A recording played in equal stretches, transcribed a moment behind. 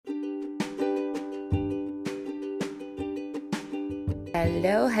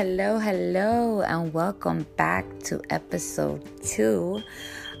Hello, and welcome back to episode 2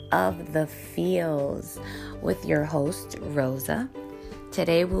 of The Feels with your host, Rosa.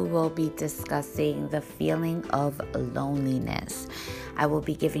 Today we will be discussing the feeling of loneliness. I will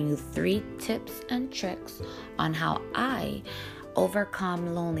be giving you 3 tips and tricks on how I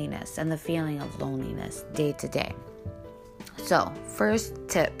overcome loneliness and the feeling of loneliness day to day. So, first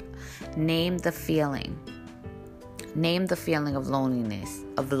tip, name the feeling. Name the feeling of loneliness.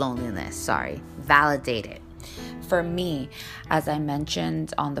 Validate it. For me, as I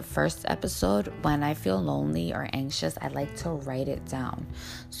mentioned on the first episode, when I feel lonely or anxious, I like to write it down.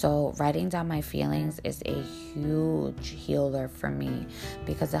 So writing down my feelings is a huge healer for me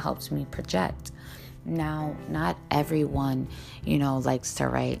because it helps me project. Now, not everyone, likes to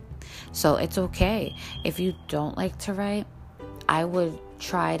write. So it's okay. If you don't like to write, I would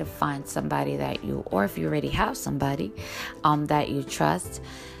try to find somebody or if you already have somebody that you trust,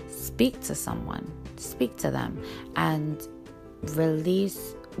 speak to them and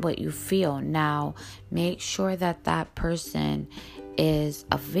release what you feel. Now, make sure that person is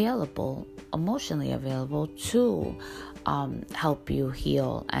emotionally available to help you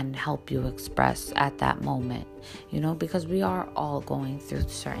heal and help you express at that moment, because we are all going through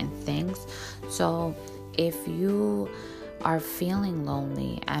certain things. So if you are feeling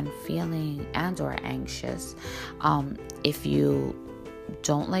lonely and or anxious, if you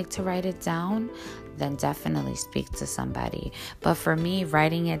don't like to write it down, then definitely speak to somebody. But for me,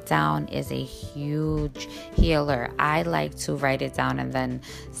 writing it down is a huge healer. I like to write it down and then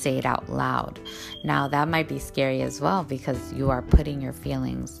say it out loud. Now, that might be scary as well because you are putting your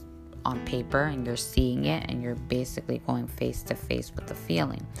feelings on paper and you're seeing it and you're basically going face to face with the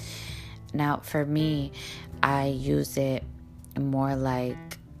feeling. Now, for me, I use it more like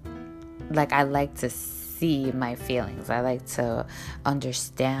I like to see my feelings. I like to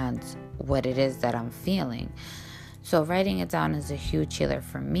understand what it is that I'm feeling. So writing it down is a huge healer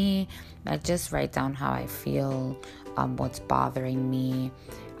for me. I just write down how I feel, what's bothering me.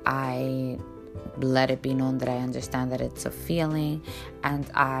 I let it be known that I understand that it's a feeling, and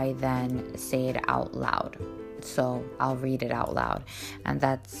I then say it out loud. So I'll read it out loud, and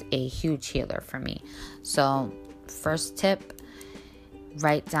that's a huge healer for me. So first tip,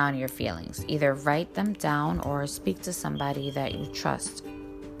 write down your feelings. Either write them down or speak to somebody that you trust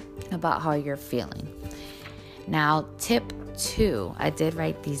about how you're feeling. Now, tip 2, I did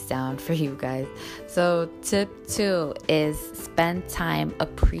write these down for you guys. So tip 2 is spend time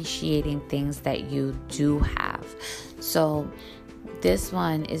appreciating things that you do have. So this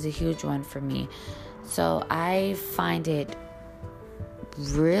one is a huge one for me. So I find it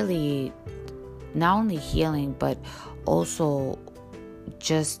really not only healing, but also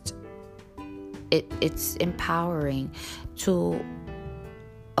just it's empowering to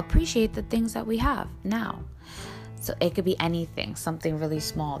appreciate the things that we have now. So it could be anything, something really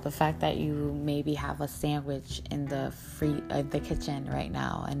small. The fact that you maybe have a sandwich in the kitchen right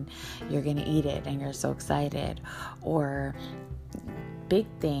now and you're gonna eat it and you're so excited, or big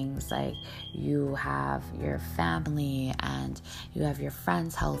things like you have your family and you have your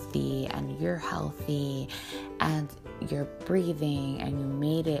friends healthy and you're healthy and you're breathing and you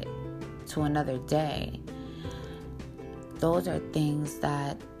made it to another day. Those are things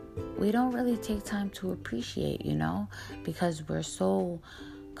that we don't really take time to appreciate, because we're so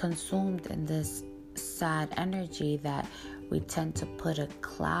consumed in this sad energy that we tend to put a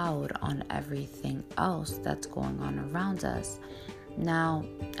cloud on everything else that's going on around us. Now,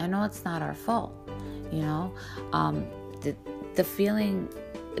 I know it's not our fault, the feeling,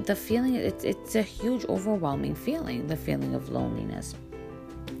 it's a huge overwhelming feeling, the feeling of loneliness.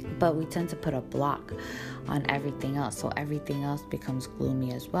 But we tend to put a block on everything else. So everything else becomes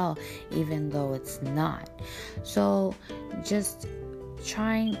gloomy as well, even though it's not. So just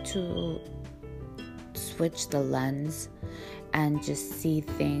trying to switch the lens and just see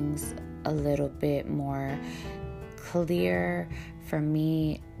things a little bit more clear. For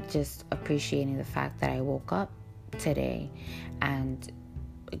me, just appreciating the fact that I woke up today and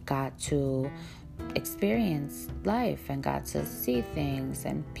got to experience life and got to see things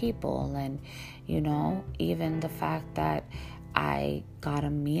and people, and even the fact that I got a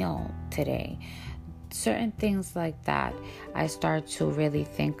meal today. Certain things like that I start to really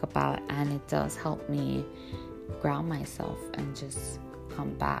think about, and it does help me ground myself and just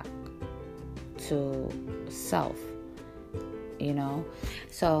come back to self,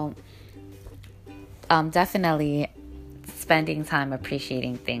 so definitely spending time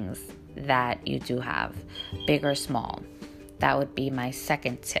appreciating things that you do have, big or small. That would be my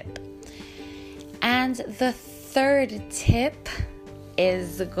second tip. And the third tip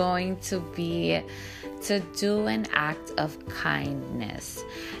is going to be to do an act of kindness.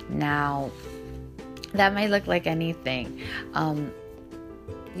 Now, that might look like anything.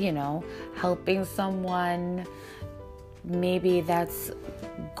 Helping someone, maybe that's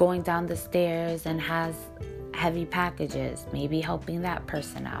going down the stairs and has heavy packages, maybe helping that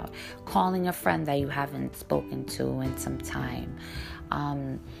person out, calling a friend that you haven't spoken to in some time,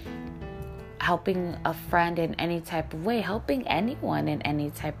 helping a friend in any type of way, helping anyone in any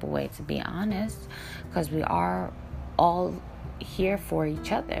type of way, to be honest, because we are all here for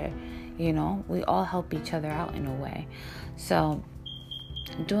each other. We all help each other out in a way. So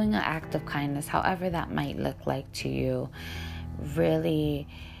doing an act of kindness, however that might look like to you, really,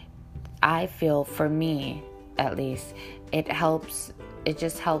 I feel, for me at least, it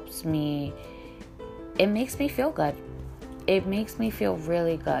just helps me. It makes me feel good. It makes me feel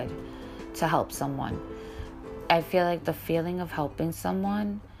really good to help someone. I feel like the feeling of helping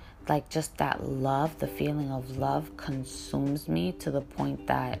someone, like just that love, the feeling of love consumes me to the point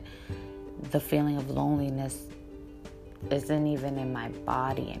that the feeling of loneliness isn't even in my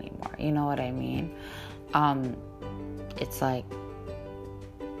body anymore. You know what I mean? It's like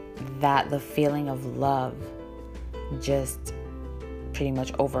that the feeling of love just pretty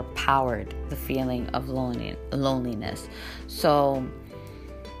much overpowered the feeling of loneliness. So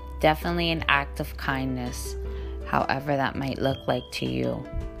definitely an act of kindness, however that might look like to you.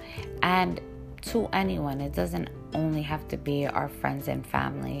 And to anyone, it doesn't only have to be our friends and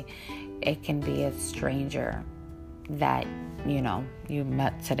family. It can be a stranger that you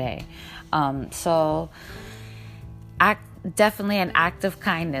met today. So definitely an act of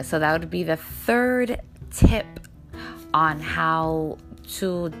kindness. So that would be the third tip on how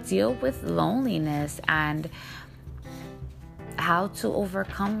to deal with loneliness and how to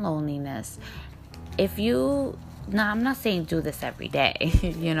overcome loneliness. Now, I'm not saying do this every day,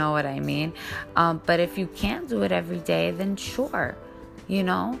 you know what I mean? But if you can't do it every day, then sure,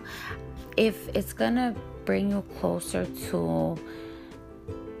 if it's gonna bring you closer to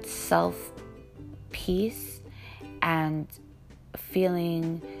self-peace and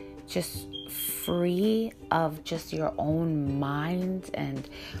feeling just free of just your own mind and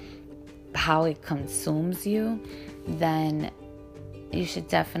how it consumes you, then you should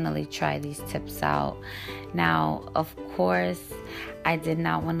definitely try these tips out. Now, of course, I did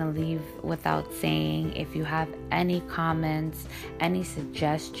not want to leave without saying, if you have any comments, any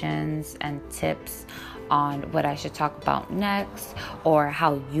suggestions and tips on what I should talk about next, or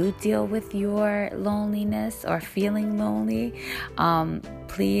how you deal with your loneliness or feeling lonely,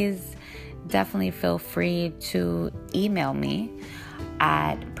 please definitely feel free to email me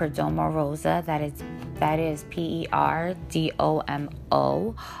at Perdomo Rosa. That is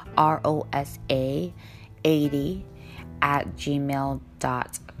PERDOMOROSA 80 at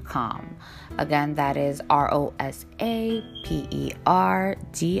gmail.com. Again, that is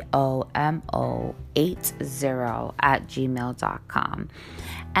ROSAPERDOMO 80 at gmail.com.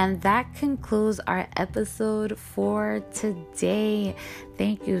 And that concludes our episode for today.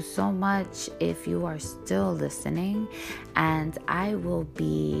 Thank you so much if you are still listening, and I will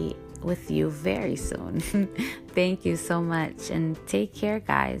be with you very soon. Thank you so much, and take care,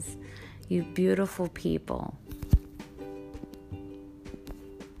 guys. You beautiful people.